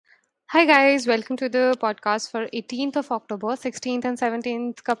Hi guys, welcome to the podcast for 18th of October. 16th and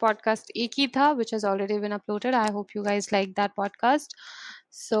 17th का podcast एक ही था, which has already been uploaded. I hope you guys like that podcast.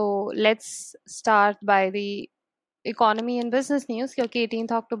 So let's start by the economy and business news. क्योंकि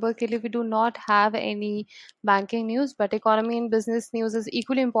 18th October के लिए we do not have any banking news, but economy and business news is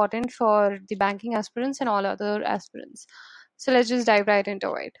equally important for the banking aspirants and all other aspirants. So let's just dive right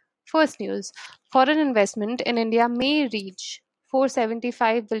into it. First news: foreign investment in India may reach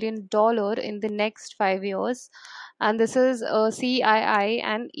 $475 billion in the next 5 years, and this is a CII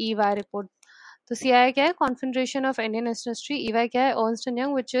and EY report. तो CII क्या है? Confederation of Indian Industry. EY क्या है? Ernst and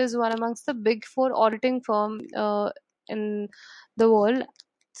Young, which is one amongst the big four auditing firm in the world.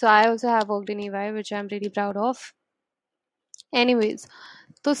 So I also have worked in EY, which I'm really proud of. Anyways,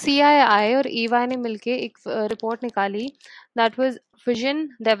 तो CII और EY ने मिलके एक report निकाली that was Vision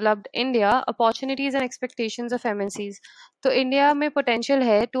Developed India Opportunities and Expectations of MNCs. तो India में potential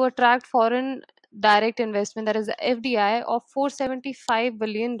है to attract foreign direct investment, that is FDI, of $475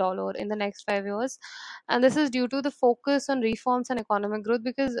 billion in the next 5 years, and this is due to the focus on reforms and economic growth,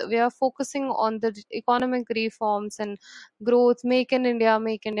 because we are focusing on the economic reforms and growth. Make in India,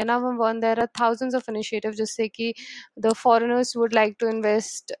 make India. Now there are thousands of initiatives just say कि the foreigners would like to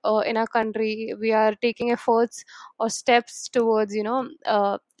invest in our country. We are taking efforts or steps towards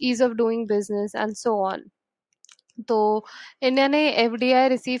ease of doing business and so on. तो India ने FDI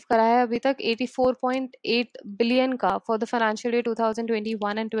receive करा है अभी तक 84.8 billion का for the financial year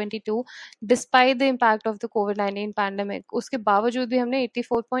 2021 and 22, despite the impact of the covid pandemic. उसके बावजूद भी हमने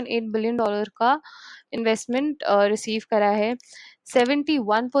 $84.8 बिलियन का इन्वेस्टमेंट रिसीव करा है.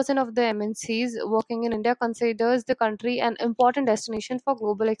 71% of the MNCs working in India considers the country an important destination for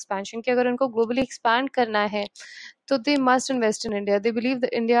global expansion. कि अगर उनको globally expand करना है so they must invest in India. They believe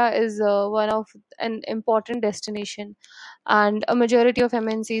that India is one of an important destination, and a majority of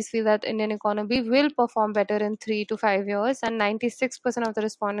MNCs feel that Indian economy will perform better in 3 to 5 years, and 96% of the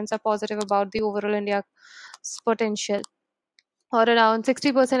respondents are positive about the overall India's potential. Or around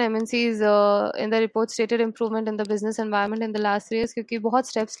 60% MNCs in the report stated improvement in the business environment in the last 3 years, क्योंकि बहुत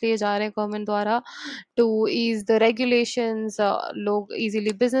steps लिए जा रहे हैं government द्वारा to ease the regulations, लोग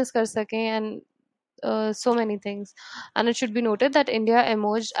easily business कर सकें, and so many things. And it should be noted that India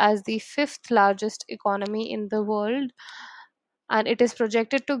emerged as the fifth largest economy in the world, and it is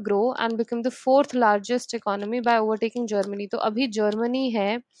projected to grow and become the fourth largest economy by overtaking Germany. तो अभी Germany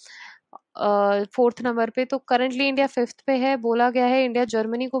है fourth number पे, तो currently India fifth पे है. बोला गया है इंडिया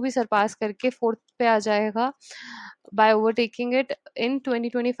जर्मनी को भी सरपास करके फोर्थ पे आ जाएगा बाय ओवरटेकिंग इट इन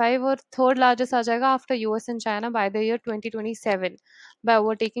 2025, और थर्ड लार्जेस्ट आ जाएगा after US and China by the year 2027 bye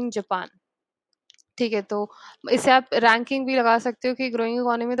overtaking Japan. ठीक है, तो इससे आप रैंकिंग भी लगा सकते हो कि growing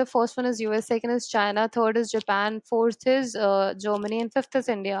economy, the first one is US, second is China, third is Japan, fourth is Germany and fifth is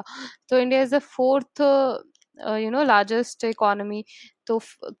India. तो India is the fourth largest economy. तो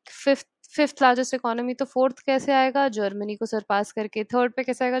फिफ्थ लार्जेस्ट इकोनॉमी, तो फोर्थ कैसे आएगा? जर्मनी को सरपास करके. Third पे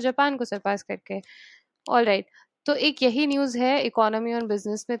कैसे आएगा? जापान को सरपास करके. ऑल राइट, तो एक यही न्यूज़ है इकोनॉमी और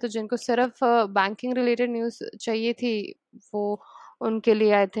बिजनेस में. तो जिनको सिर्फ बैंकिंग रिलेटेड न्यूज़ चाहिए थी वो उनके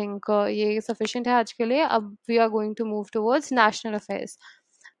लिए आई थिंक ये सफिशिएंट है आज के लिए. अब we are going to move towards national affairs.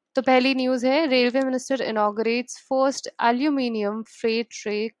 तो पहली न्यूज़ है, railway minister inaugurates first aluminium freight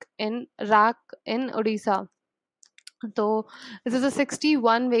track in rake in Orissa. तो this is a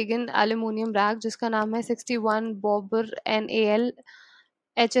 61 wagon aluminium rake जिसका नाम है 61 बॉबर NAL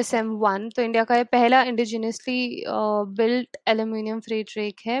HSM1. तो इंडिया का ये पहला indigenously built aluminium freight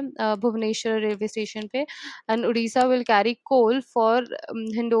rake है भुवनेश्वर रेलवे स्टेशन पे. And Orissa will carry coal for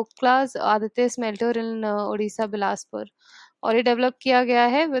Hindalco Aditya smelter in Orissa Bilaspur. और ये डेवलप किया गया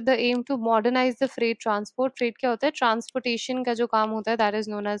है with the aim to modernise the freight transport. Freight क्या होता है? ट्रांसपोर्टेशन का जो काम होता है, that is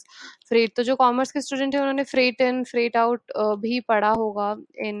known as freight. तो जो कॉमर्स के स्टूडेंट है उन्होंने फ्रेट इन फ्रेट आउट भी पढ़ा होगा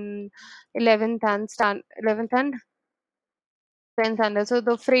in 11th and 10th standard. So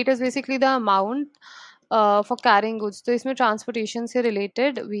the freight is basically the amount for carrying goods. तो इसमें transportation से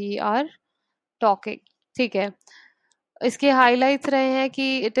related we are talking. ठीक है, इसके highlights रहे हैं कि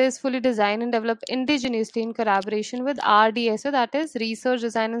it is fully designed and developed indigenously in collaboration with RDSO, that is Research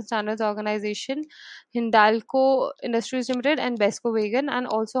Design and Standards Organization, Hindalco Industries Limited and Besco Wagon, and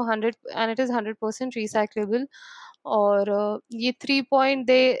also 100% recyclable. और ये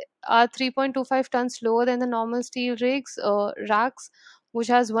 3.25 tons lower than the normal steel racks, which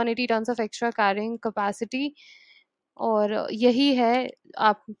has 180 tons of extra carrying capacity. और यही है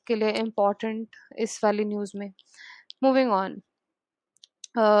आपके लिए important इस वाली news में. मूविंग ऑन,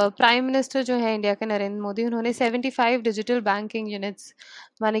 प्राइम मिनिस्टर जो है इंडिया के नरेंद्र मोदी, उन्होंने 75 डिजिटल बैंकिंग यूनिट्स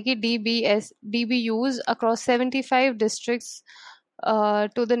माने कि DBUs across 75 districts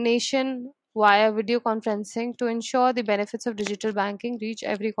to the nation via video conferencing to ensure the benefits of digital banking reach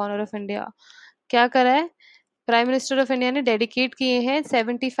every corner of India. क्या करा है प्राइम मिनिस्टर ऑफ इंडिया ने डेडिकेट किए हैं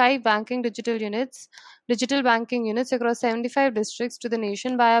 75 digital banking units across 75 districts to the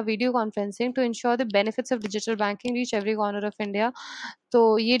nation via video conferencing to ensure the benefits of digital banking reach every corner of India. तो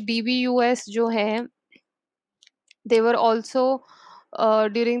ये DBUS जो है they were also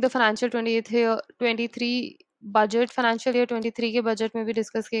during the financial 23 budget financial year 23 के budget में भी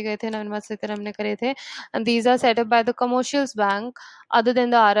discuss किए गए थे, निर्मला सीतारमण ने करे थे. And these are set up by the commercials bank other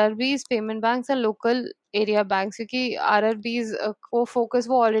than the RRBs, payment banks and local area banks, क्योंकि आरआरबीज को फोकस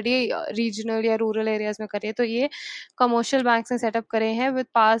वो ऑलरेडी रीजनल या रूरल एरियाज में करे, तो ये कमर्शियल बैंक्स ने सेटअप करे हैं with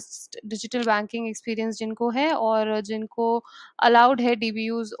past digital banking experience जिनको है और जिनको अलाउड है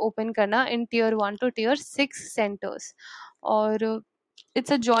डीबीयूज ओपन करना in tier 1 to tier 6 centres. और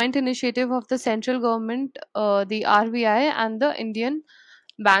it's a joint initiative of the central government, the RBI, and the Indian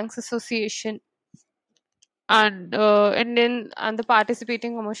Banks Association, and the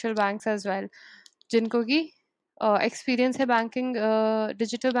participating commercial banks as well, जिनको की experience है banking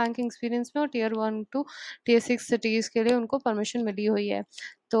digital banking experience में, और tier 1 to tier 6 cities के लिए उनको permission मिली हुई है.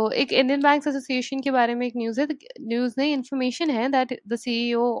 तो एक इंडियन बैंक्स एसोसिएशन के बारे में एक न्यूज़ नहीं इन्फॉर्मेशन है that the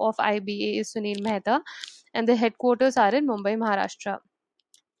CEO of IBA is Sunil Mehta and the headquarters are in Mumbai, Maharashtra.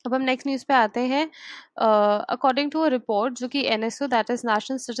 अब हम नेक्स्ट न्यूज़ पे आते हैं. अकॉर्डिंग टू अ रिपोर्ट जो कि NSO that is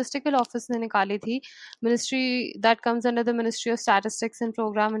national statistical office ने निकाली थी, ministry that comes under the ministry of statistics and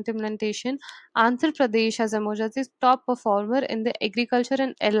programme implementation, Andhra Pradesh has emerged as the top performer in the agriculture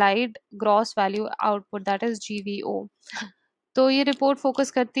and allied gross value output, that is GVO. तो ये report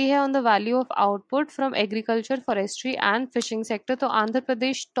focus करती है on the value of output from agriculture, forestry and fishing sector. तो आंध्र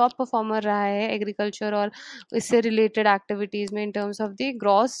प्रदेश top performer रहा है agriculture और इससे related activities में in terms of the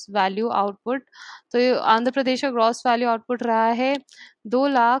gross value output. तो आंध्र प्रदेश का ग्रॉस वैल्यू आउटपुट रहा है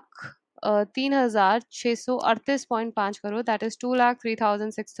 2,03,638.5 crore, that is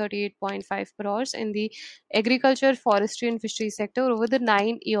 2,03,638.5 crore in the agriculture, forestry and fishery sector over the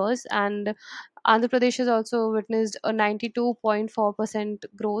 9 years. And Andhra Pradesh has also witnessed a 92.4%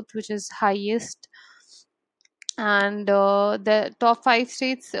 growth, which is highest. And the top 5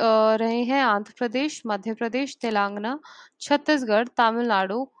 states रहे हैं आंध्र प्रदेश, मध्य प्रदेश, तेलंगाना, छत्तीसगढ़,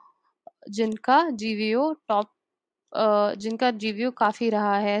 तमिलनाडु, जिनका GVO काफ़ी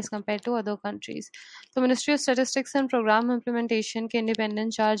रहा है as compared to other countries. तो ministry of statistics and programme implementation के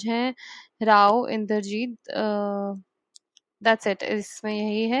independent charge हैं Rao Indrajit. That's it, इसमें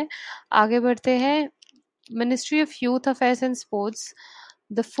यही है. आगे बढ़ते हैं. Ministry of youth affairs and sports,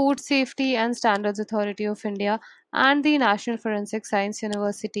 the Food Safety and Standards Authority of India and the National Forensic Science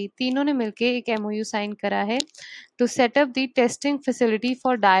University, तीनों ने मिलके एक MOU साइन करा है to set up the testing facility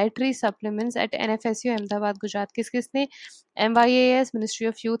for dietary supplements at NFSU Ahmedabad, Gujarat. किसने? MYAS, Ministry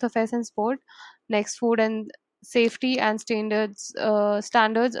of Youth Affairs and Sport, next Food and Safety and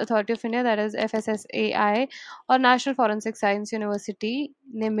Standards Authority of India, that is FSSAI, और National Forensic Science University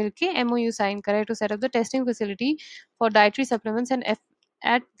ने मिलके MOU sign करा है to set up the testing facility for dietary supplements and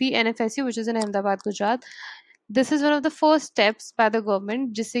at the NFSU, which is in Ahmedabad, Gujarat. This is one of the first steps by the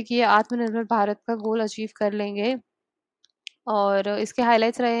government जिससे कि ये आत्मनिर्भर भारत का goal achieve कर लेंगे. और इसके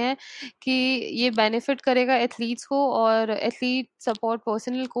हाइलाइट्स रहे हैं कि ये बेनिफिट करेगा एथलीट्स को और एथलीट सपोर्ट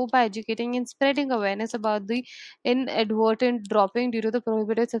पर्सनल को bye educating and spreading awareness about the inadvertent dropping due to the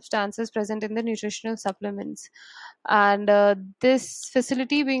prohibited substances present in the nutritional supplements. And this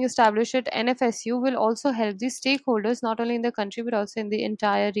facility being established at NFSU will also help the stakeholders not only in the country but also in the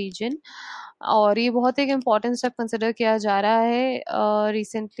entire region. और ये बहुत एक important step consider किया जा रहा है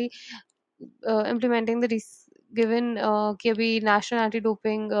recently implementing the given कि अभी नेशनल एंटी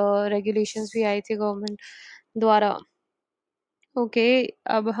डोपिंग रेगुलेशंस भी आई थी गवर्नमेंट द्वारा. ओके,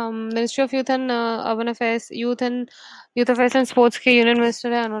 अब हम ministry of youth and urban affairs, youth affairs and sports के यूनियन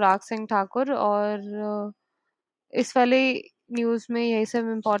मिनिस्टर है अनुराग सिंह ठाकुर. और इस वाले न्यूज़ में यही सब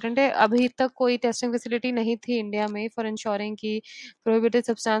इम्पॉर्टेंट है. अभी तक कोई टेस्टिंग फैसिलिटी नहीं थी इंडिया में फॉर इंश्योरिंग कि प्रोहिबिटेड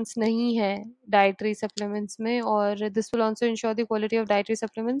सब्सटेंस नहीं है डाइटरी सप्लीमेंट्स में, और this will also ensure the quality of dietary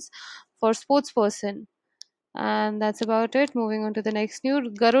supplements for sports person. And that's about it. Moving on to the next news.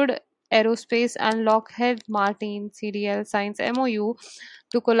 Garud Aerospace and Lockheed Martin CDL signs MOU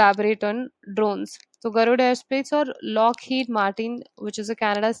to collaborate on drones. So Garud Aerospace और Lockheed Martin, which is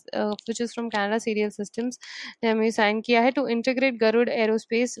from Canada Serial Systems, ने MOU sign किया है to integrate Garud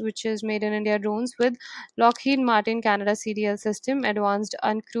Aerospace, which is made in India drones, with Lockheed Martin Canada Serial System, Advanced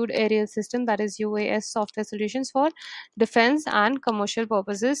Uncrewed Aerial System, that is UAS software solutions for defense and commercial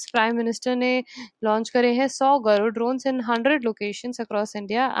purposes. Prime Minister ने launch करे हैं 100 Garuda drones in 100 locations across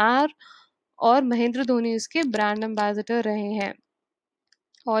India. और महेंद्र धोनी इसके brand ambassador रहे हैं.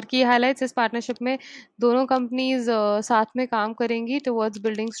 और की highlights, इस पार्टनरशिप में दोनों कंपनीज साथ में काम करेंगी towards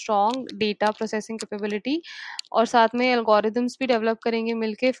building strong data processing capability, और साथ में एल्गोरिदम्स भी डेवलप करेंगे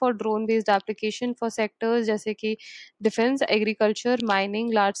मिलके for drone based application for sectors जैसे कि defence, agriculture,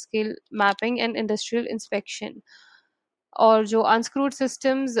 mining, large scale mapping and industrial inspection. और जो अनस्क्रूड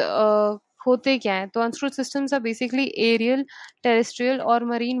सिस्टम्स होते क्या हैं, तो uncrewed systems are basically aerial, terrestrial और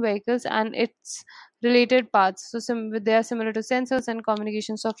marine vehicles and its related parts. So they are similar to sensors and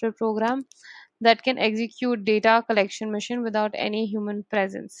communication software program that can execute data collection mission without any human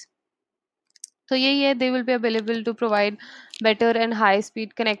presence. So yeah, they will be available to provide better and high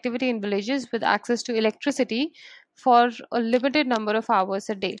speed connectivity in villages with access to electricity for a limited number of hours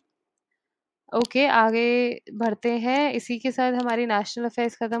a day. Okay, आगे बढ़ते हैं। इसी के साथ हमारी national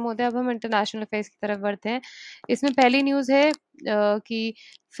affairs खत्म होते हैं। अब हम इंटरनेशनल अफेयर्स की तरफ बढ़ते हैं। इसमें पहली न्यूज़ है कि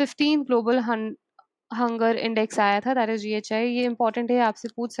 15 ग्लोबल हंगर इंडेक्स आया था, दैट इज जीएचआई। ये इंपॉर्टेंट है, आपसे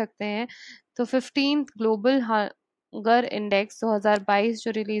पूछ सकते हैं। तो 15 ग्लोबल हंगर इंडेक्स 2022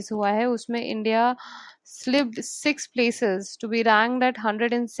 जो रिलीज हुआ है, उसमें India slipped 6 places to be ranked at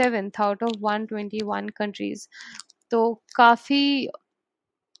 107th out of 121 countries। तो काफी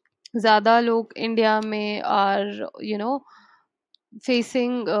ज़्यादा लोग इंडिया में आर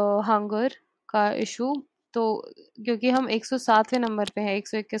फेसिंग हंगर का इशू। तो क्योंकि हम 107वें नंबर पे हैं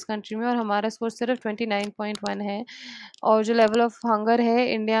 121 कंट्री में, और हमारा स्कोर सिर्फ 29.1 है। और जो लेवल ऑफ हंगर है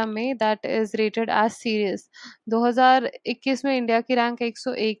इंडिया में, that is rated as serious. 2021 में इंडिया की रैंक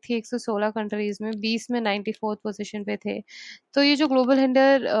 101 थी 116 कंट्रीज में, 20 में 94th पोजीशन पे थे। तो ये जो ग्लोबल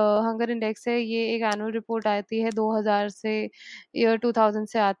हंगर इंडेक्स है, ये एक एनुअल रिपोर्ट आती है 2000 से, ईयर 2000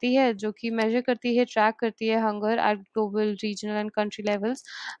 से आती है, जो कि मेजर करती है, ट्रैक करती है hunger eight global, regional and country levels,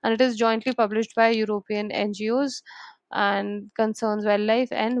 and it is jointly published by European NGOs and concerns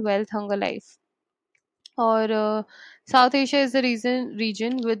wildlife and wealth hunger life. और South Asia is the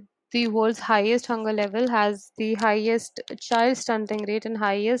region with the world's highest hunger level, has the highest child stunting rate and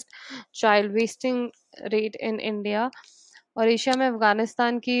highest child wasting rate in India. और Asia में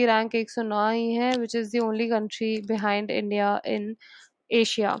अफगानिस्तान की rank 109 ही है, which is the only country behind India in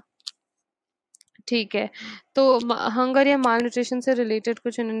Asia. ठीक है। तो hunger या माल nutrition से related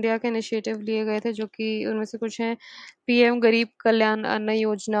कुछ इन इंडिया के इनिशिएटिव लिए गए थे, जो कि उनमें से कुछ हैं: पीएम गरीब कल्याण अन्न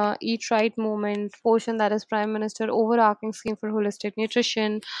योजना, ईट राइट मूवमेंट, पोषण that is prime minister over arcing scheme for holistic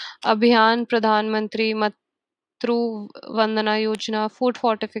nutrition अभियान, प्रधानमंत्री मातृ Vandana Yojana, food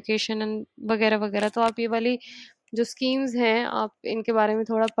fortification and वगैरह वगैरह। तो आप ये वाली जो स्कीम्स हैं, आप इनके बारे में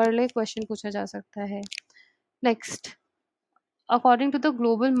थोड़ा पढ़ लें, क्वेश्चन पूछा जा सकता है। Next, according to the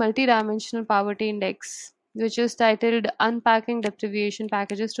Global Multidimensional Poverty Index, which is titled Unpacking Deprivation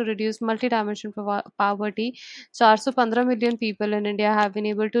Packages to Reduce Multidimensional Poverty, 415 million people in India have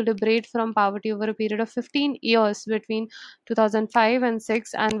been able to liberate from poverty over a period of 15 years between 2005 and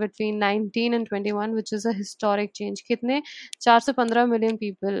 6 and between 19 and 21, which is a historic change. कितने? 415 million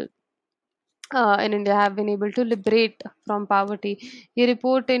people in India have been able to liberate from poverty. ये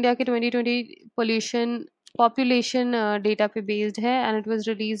report India के 2020 population data पे based है, and it was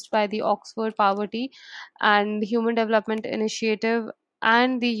released by the Oxford Poverty and Human Development Initiative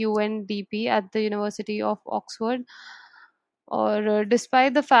and the UNDP at the University of Oxford. Or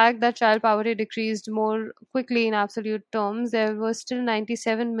despite the fact that child poverty decreased more quickly in absolute terms, there were still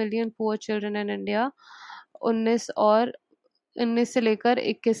 97 million poor children in India 19 से लेकर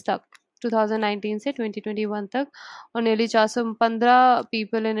 21 तक, 2019 से 2021 तक। और nearly 415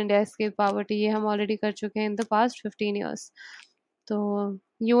 people in India escape poverty, ये हम already कर चुके हैं इन द पास्ट 15 years। तो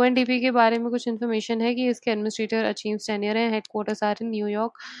यूएनडीपी के बारे में कुछ इन्फॉर्मेशन है कि इसके एडमिनिस्ट्रेटर अचीव्स टेन्योर हैं, headquarters are in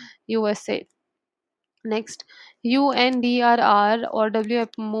New York, USA. Next, यूएनडीआरआर और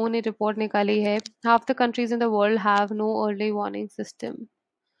डब्ल्यूएमओ ने रिपोर्ट निकाली है, half the countries in the world have know early warning system.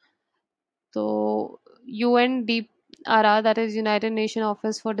 तो यूएनडीआरआर, that is United nation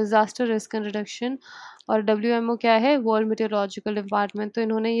office for disaster risk and reduction, और WMO क्या है? World meteorological department. तो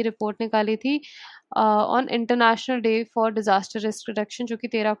इन्होंने ये रिपोर्ट निकाली थी on international day for disaster risk reduction, जो कि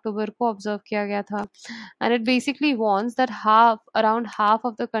 13 अक्टूबर को ऑब्जर्व किया गया था। And it basically warns that around half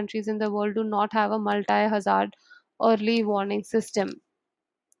of the countries in the world do not have a multi hazard early warning system.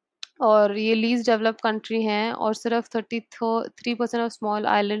 और ये लीस्ट डेवलप कंट्री हैं, और सिर्फ 33% of small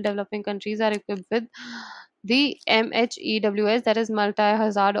island developing countries are equipped with the MHEWS, that is multi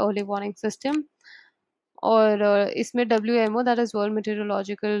hazard early warning system. और इसमें WMO, that is world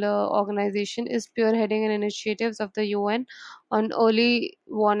meteorological organisation, is spear heading N initiatives of the UN on early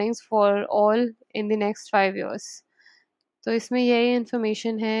warnings for all in the next 5 years। तो इसमें यही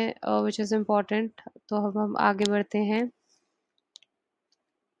information है which is important. तो अब हम आगे बढ़ते हैं।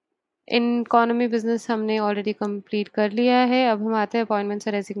 इकोनॉमी बिजनेस हमने ऑलरेडी कंप्लीट कर लिया है। अब हम आते हैं अपॉइंटमेंट्स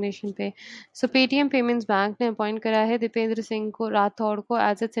और रेजिग्नेशन पे। सो पेटीएम पेमेंट्स बैंक ने अपॉइंट करा है दीपेंद्र सिंह को राठौड़ को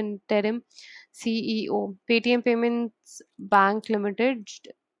as it's interim CEO. Paytm payments bank limited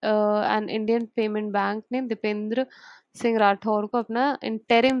and Indian payment bank ने दीपेंद्र सिंह राठौर को अपना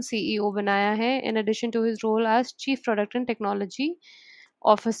इंटरिम सीईओ बनाया है in addition to his role as chief product and technology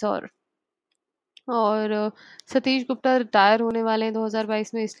officer. और सतीश गुप्ता रिटायर होने वाले हैं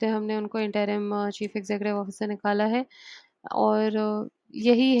 2022 में, इसलिए हमने उनको इंटरिम चीफ एग्जीक्यूटिव ऑफिसर निकाला है। और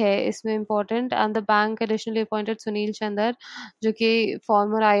यही है इसमें important. And the bank additionally appointed Sunil Chandar, जो कि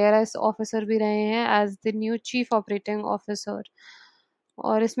फॉर्मर आईआरएस ऑफिसर भी रहे हैं, as the new chief operating officer.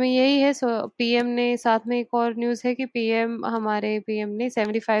 और इसमें यही है। सो पीएम ने साथ में एक और न्यूज़ है कि हमारे पीएम ने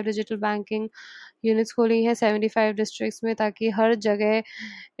 75 डिजिटल बैंकिंग यूनिट्स खोली हैं 75 डिस्ट्रिक्ट्स में, ताकि हर जगह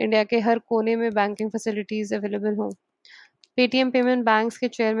इंडिया के हर कोने में बैंकिंग फैसिलिटीज अवेलेबल हों। पेटीएम पेमेंट बैंक्स के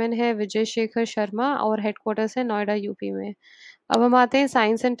चेयरमैन है विजय शेखर शर्मा और हेडक्वार्टर्स है नोएडा यूपी में। अब हम आते हैं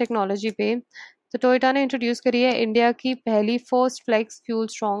साइंस एंड टेक्नोलॉजी पे। तो टोयोटा ने इंट्रोड्यूस करी है इंडिया की पहली first flex fuel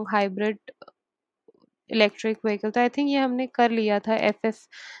strong hybrid electric vehicle. तो आई थिंक ये हमने कर लिया था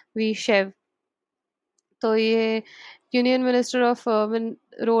FFV शेव। तो ये union minister of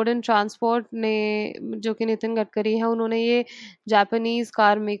road and transport ने, जो कि नितिन गडकरी है, उन्होंने ये जापानीज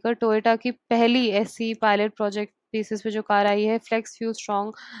कार मेकर टोयोटा की पहली ऐसी पायलट प्रोजेक्ट बेसिस पे जो कार आई है flex fuel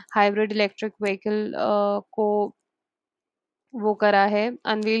strong hybrid electric vehicle को वो करा है,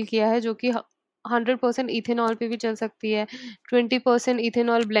 अनवील किया है, जो कि 100% इथेनॉल पे भी चल सकती है, 20%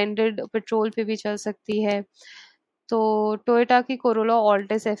 इथेनॉल ब्लेंडेड पेट्रोल पे भी चल सकती है। तो टोयोटा की Corolla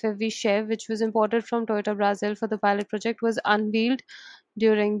Altis FFV Chev, which was imported from Toyota Brazil for the pilot project, was unveiled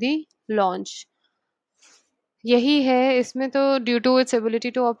during the launch. यही है इसमें। तो due to its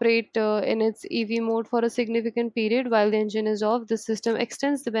ability to operate in its EV mode for a significant period while the engine is of, this system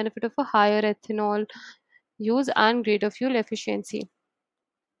x tends the benefit of a higher ethanol use and greater fuel efficiency.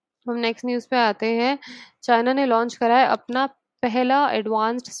 हम next news पे आते हैं। China ने launch करा है अपना पहला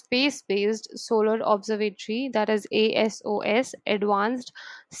advanced space based solar observatory, that is ASOS, advanced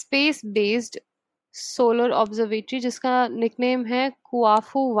space based solar observatory, जिसका निकनेम है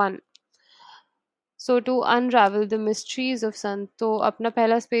कुआफू 1। सो to unravel the mysteries of सन, तो अपना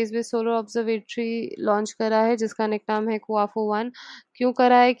पहला space based solar observatory launch करा है जिसका निक नाम है कुआफो 1। क्यों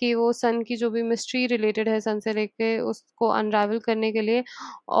करा है कि वो सन की जो भी मिस्ट्री रिलेटेड है सन से लेके उसको अनरावल करने के लिए।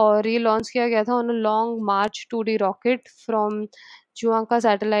 और ये लॉन्च किया गया था on a long March 2D rocket from जुआंका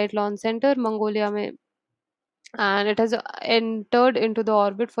satellite launch centre Mongolia में, and it has entered into the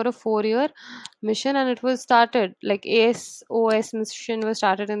orbit for a 4-year mission, and it was started, like ASOS mission was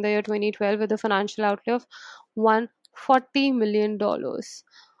started in the year 2012 with a financial outlay of $140 million.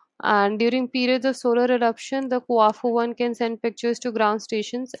 And during periods of solar eruption, the Kuafu 1 can send pictures to ground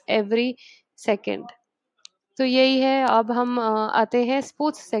stations every second. तो यही है। अब हम आते हैं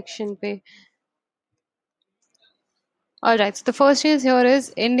sports section पे। Alright, so the first news here is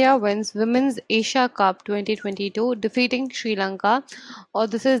India wins Women's Asia Cup 2022, defeating Sri Lanka, और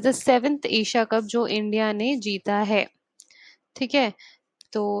this is the 7th Asia Cup जो इंडिया ने जीता है। ठीक है,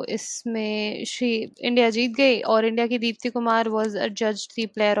 तो इसमें इंडिया जीत गई और इंडिया की Deepti Kumar was adjudged the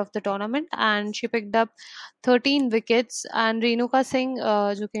player of the tournament and she picked up 13 wickets, and Renuka Singh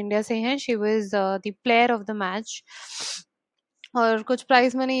जो कि इंडिया से हैं, she was the player of the match। और कुछ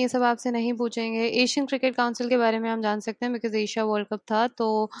प्राइज मनी ये सब आपसे नहीं पूछेंगे। एशियन क्रिकेट काउंसिल के बारे में हम जान सकते हैं बिकॉज एशिया वर्ल्ड कप था,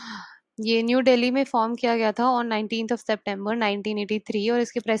 तो ये न्यू दिल्ली में फॉर्म किया गया था ऑन 19th सितंबर 1983, और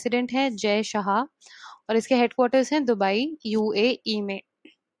इसके प्रेसिडेंट हैं जय शाह और इसके हेडक्वार्टर्स हैं दुबई UAE में।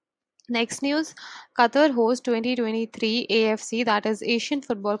 Next news, Qatar hosts 2023 AFC, that is Asian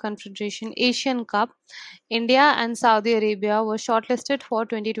Football Confederation Asian Cup. India and Saudi Arabia were shortlisted for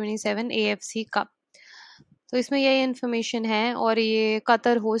 2027 AFC Cup. तो इसमें यही इन्फॉर्मेशन है, और ये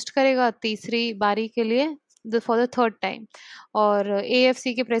कतर होस्ट करेगा तीसरी बारी के लिए फॉर द थर्ड टाइम। और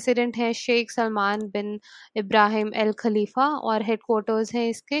AFC के प्रेसिडेंट हैं शेख सलमान बिन इब्राहिम एल खलीफा और हेडक्वार्टर्स हैं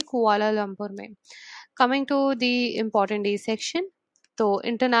इसके कुआलालंपुर में। Coming to the important day section, तो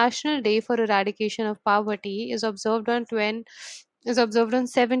international day for eradication of poverty is observed on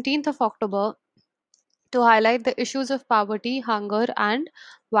 17th of October to highlight the issues of poverty, hunger and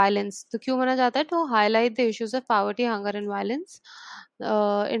violence. तो क्यों मना जाता है? To highlight the issues of poverty, hunger and violence,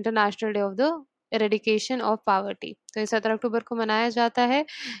 International Day of the eradication of poverty. तो ये 17 अक्टूबर को मनाया जाता है।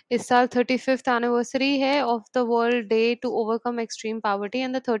 इस साल 35th एनिवर्सरी है of the world day to overcome extreme poverty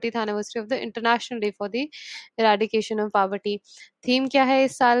and the 30th anniversary of the international day for the eradication of poverty. Theme क्या है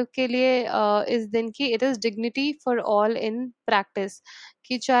इस साल के लिए, इस दिन की? It is dignity for all in practice,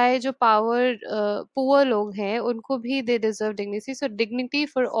 कि चाहे जो पुअर लोग हैं उनको भी they deserve dignity, so dignity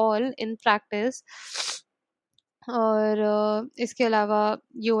for all in practice. और इसके अलावा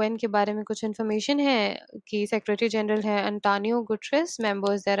यूएन के बारे में कुछ इन्फॉर्मेशन है कि सेक्रेटरी जनरल है अंटानियो गुटरेस,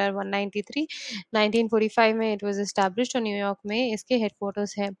 मेंबर्स देयर आर 193, 1945 में इट वाज एस्टैब्लिश्ड और न्यूयॉर्क में इसके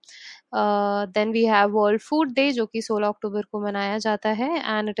हेडक्वार्टर्स है। Then we have world food day जो कि 16 अक्टूबर को मनाया जाता है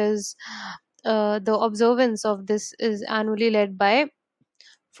and it is the observance of this is annually led by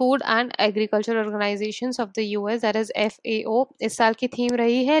food and agriculture organisations of the US, that is FAO. इस साल की थीम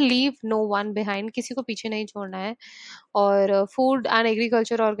रही है लीव नो वन बिहाइंड, किसी को पीछे नहीं छोड़ना है। और फूड एंड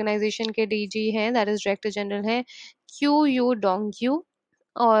एग्रीकल्चर ऑर्गेनाइजेशन के डीजी हैं, दैट इज डायरेक्टर जनरल हैं क्यू यू डोंग्यू,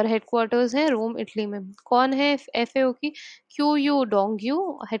 और हेडक्वार्टर्स है रोम इटली में। कौन है एफएओ की? Qu Dongyu,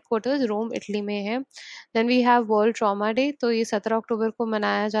 headquarters Rome Italy में है। Then we have world trauma day, तो ये 17 अक्टूबर को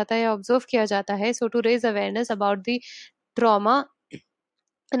मनाया जाता है, ऑब्जर्व किया जाता है, so to raise awareness about the trauma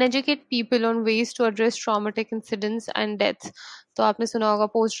and educate people on ways to address traumatic incidents and deaths। तो आपने सुना होगा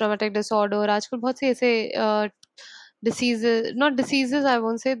पोस्ट ट्रॉमेटिक डिसऑर्डर, आजकल बहुत से ऐसे diseases, not diseases I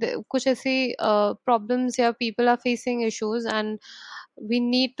won't say, कुछ ऐसी प्रॉब्लम्स या people are facing issues and we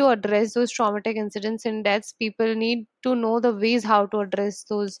need to address those traumatic incidents and deaths, people need to know the ways how to address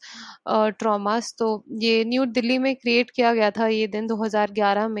those traumas। तो ये new Delhi में create किया गया था ये दिन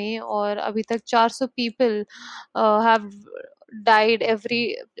 2011 में, और अभी तक 400 people have died every,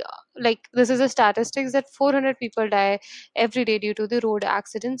 like this is a statistics that 400 people die every day due to the road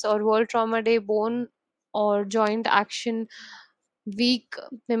accidents। और वर्ल्ड ट्रॉमा डे बोन और जॉइंट एक्शन वीक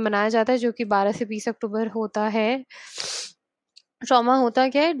में मनाया जाता है जो कि 12 से 20 अक्टूबर होता है। ट्रॉमा होता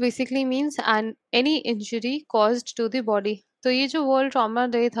क्या है? Basically means an any injury caused to the body. तो ये जो वर्ल्ड ट्रॉमा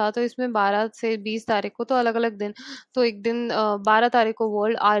डे था, तो इसमें 12 से 20 तारीख को तो अलग अलग दिन, तो एक दिन 12 तारीख को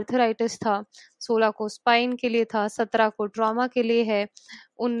वर्ल्ड आर्थराइटिस था, 16 को स्पाइन के लिए था, 17 को ट्रॉमा के लिए है,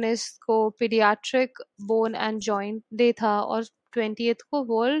 19 को paediatric bone and joint day था, और 20th को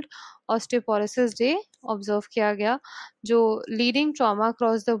वर्ल्ड ऑस्टियोपोरोसिस डे ऑब्जर्व किया गया। जो leading trauma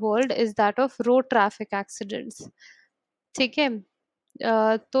across the world is that of road traffic accidents. ठीक है।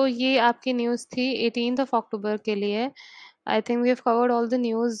 तो ये आपकी न्यूज़ थी 18th ऑफ अक्टूबर के लिए। I think we have covered all the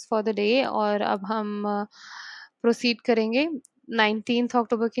news for the day, और अब हम प्रोसीड करेंगे 19th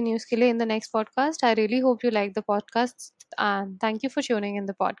अक्टूबर की न्यूज़ के लिए in the next podcast. I really hope you like the podcast and thank you for tuning in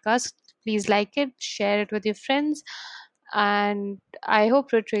the podcast. Please like it, share it with your friends, and I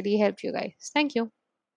hope it really helped you guys. Thank you.